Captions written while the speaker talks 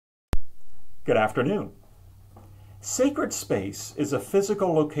Good afternoon. Sacred space is a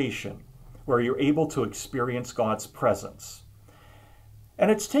physical location where you're able to experience God's presence.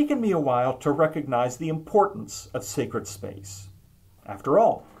 And it's taken me a while to recognize the importance of sacred space. After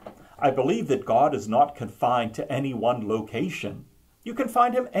all, I believe that God is not confined to any one location. You can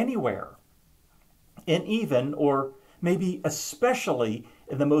find him anywhere. And even, or maybe especially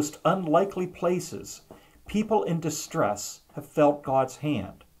in the most unlikely places, people in distress have felt God's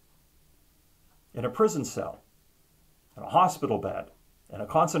hand. In a prison cell, in a hospital bed, in a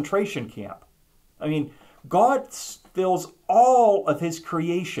concentration camp. God fills all of his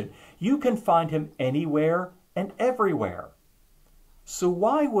creation. You can find him anywhere and everywhere. So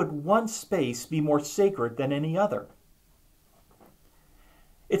why would one space be more sacred than any other?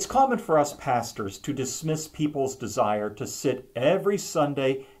 It's common for us pastors to dismiss people's desire to sit every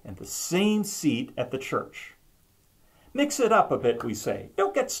Sunday in the same seat at the church. Mix it up a bit, we say.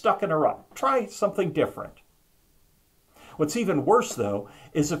 Don't get stuck in a rut. Try something different. What's even worse, though,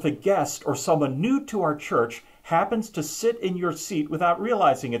 is if a guest or someone new to our church happens to sit in your seat without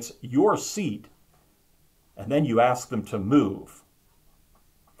realizing it's your seat, and then you ask them to move.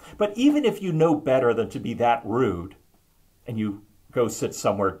 But even if you know better than to be that rude, and you go sit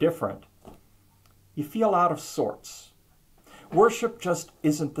somewhere different, you feel out of sorts. Worship just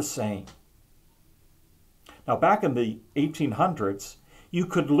isn't the same. Now, back in the 1800s, you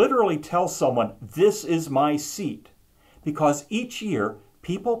could literally tell someone, "This is my seat," because each year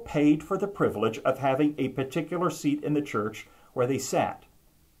people paid for the privilege of having a particular seat in the church where they sat.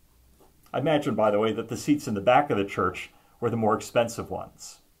 I imagine, by the way, that the seats in the back of the church were the more expensive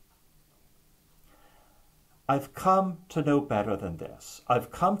ones. I've come to know better than this.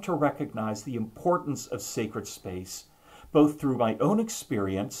 I've come to recognize the importance of sacred space, both through my own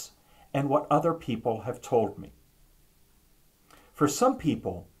experience and what other people have told me. For some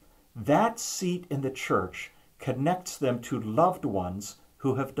people, that seat in the church connects them to loved ones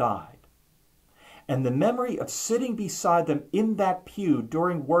who have died. And the memory of sitting beside them in that pew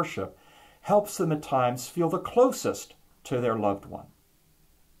during worship helps them at times feel the closest to their loved one.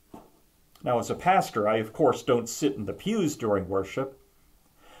 Now, as a pastor, I of course don't sit in the pews during worship,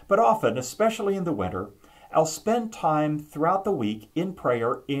 but often, especially in the winter, I'll spend time throughout the week in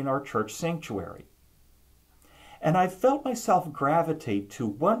prayer in our church sanctuary. And I've felt myself gravitate to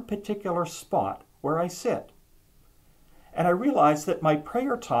one particular spot where I sit. And I realized that my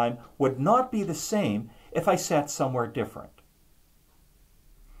prayer time would not be the same if I sat somewhere different.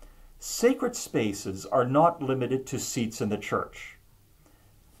 Sacred spaces are not limited to seats in the church.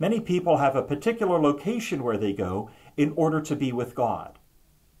 Many people have a particular location where they go in order to be with God.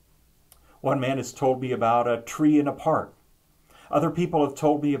 One man has told me about a tree in a park. Other people have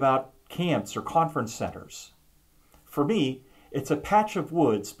told me about camps or conference centers. For me, it's a patch of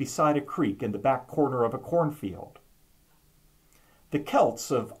woods beside a creek in the back corner of a cornfield. The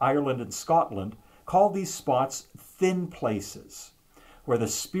Celts of Ireland and Scotland call these spots thin places, where the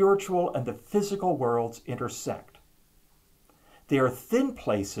spiritual and the physical worlds intersect. They are thin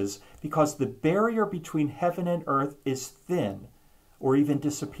places because the barrier between heaven and earth is thin, or even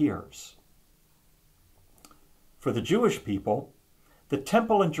disappears. For the Jewish people, the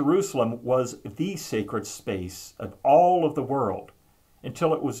temple in Jerusalem was the sacred space of all of the world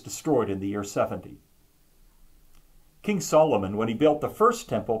until it was destroyed in the year 70. King Solomon, when he built the first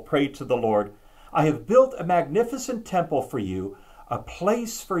temple, prayed to the Lord, "I have built a magnificent temple for you, a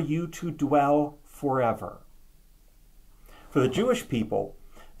place for you to dwell forever." For the Jewish people,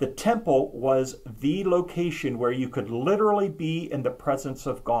 the temple was the location where you could literally be in the presence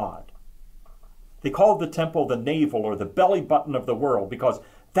of God. They called the temple the navel or the belly button of the world because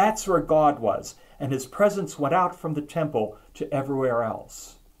that's where God was, and his presence went out from the temple to everywhere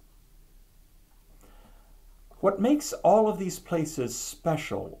else. What makes all of these places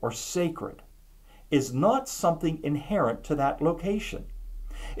special or sacred is not something inherent to that location.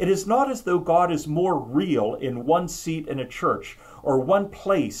 It is not as though God is more real in one seat in a church or one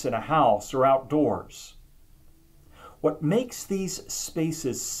place in a house or outdoors. What makes these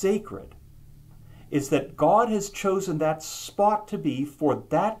spaces sacred is that God has chosen that spot to be, for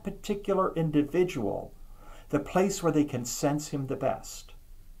that particular individual, the place where they can sense him the best.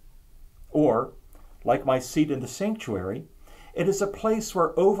 Or, like my seat in the sanctuary, it is a place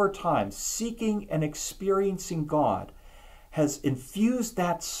where over time, seeking and experiencing God has infused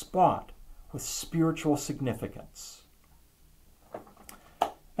that spot with spiritual significance.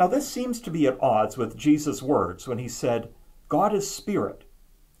 Now, this seems to be at odds with Jesus' words when he said, "God is spirit,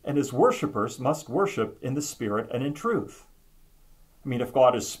 and his worshipers must worship in the spirit and in truth." If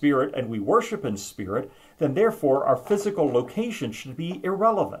God is spirit and we worship in spirit, then therefore our physical location should be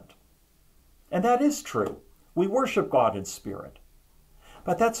irrelevant. And that is true. We worship God in spirit.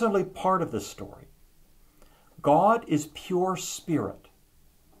 But that's only part of the story. God is pure spirit,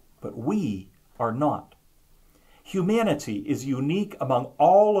 but we are not. Humanity is unique among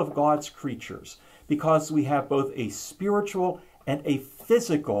all of God's creatures because we have both a spiritual and a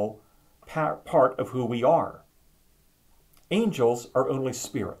physical part of who we are. Angels are only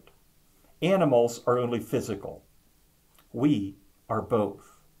spirit. Animals are only physical. We are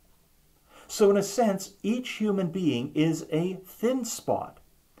both. So in a sense, each human being is a thin spot.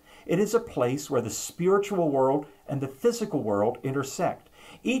 It is a place where the spiritual world and the physical world intersect.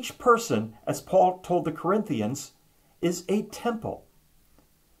 Each person, as Paul told the Corinthians, is a temple.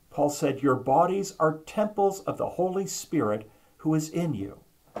 Paul said, your bodies are temples of the Holy Spirit who is in you.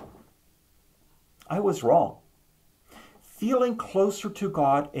 I was wrong. Feeling closer to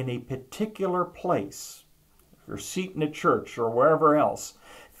God in a particular place, your seat in a church or wherever else,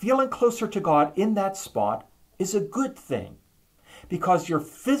 feeling closer to God in that spot is a good thing because your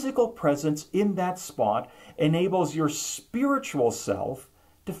physical presence in that spot enables your spiritual self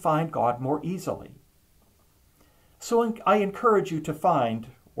to find God more easily. So I encourage you to find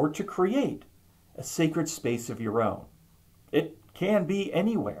or to create a sacred space of your own. It can be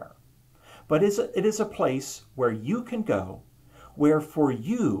anywhere, but it is a place where you can go, where for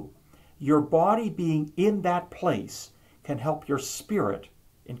you, your body being in that place can help your spirit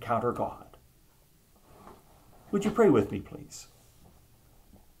encounter God. Would you pray with me, please?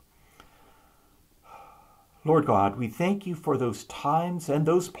 Lord God, we thank you for those times and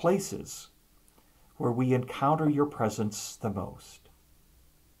those places where we encounter your presence the most.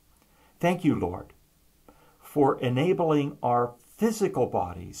 Thank you, Lord, for enabling our physical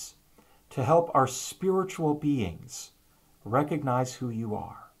bodies to help our spiritual beings recognize who you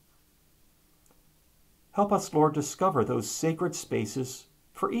are. Help us, Lord, discover those sacred spaces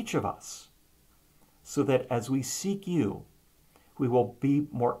for each of us, so that as we seek you, we will be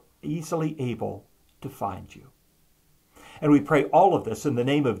more easily able to find you. And we pray all of this in the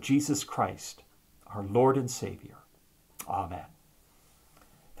name of Jesus Christ, our Lord and Savior. Amen.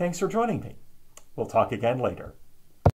 Thanks for joining me. We'll talk again later.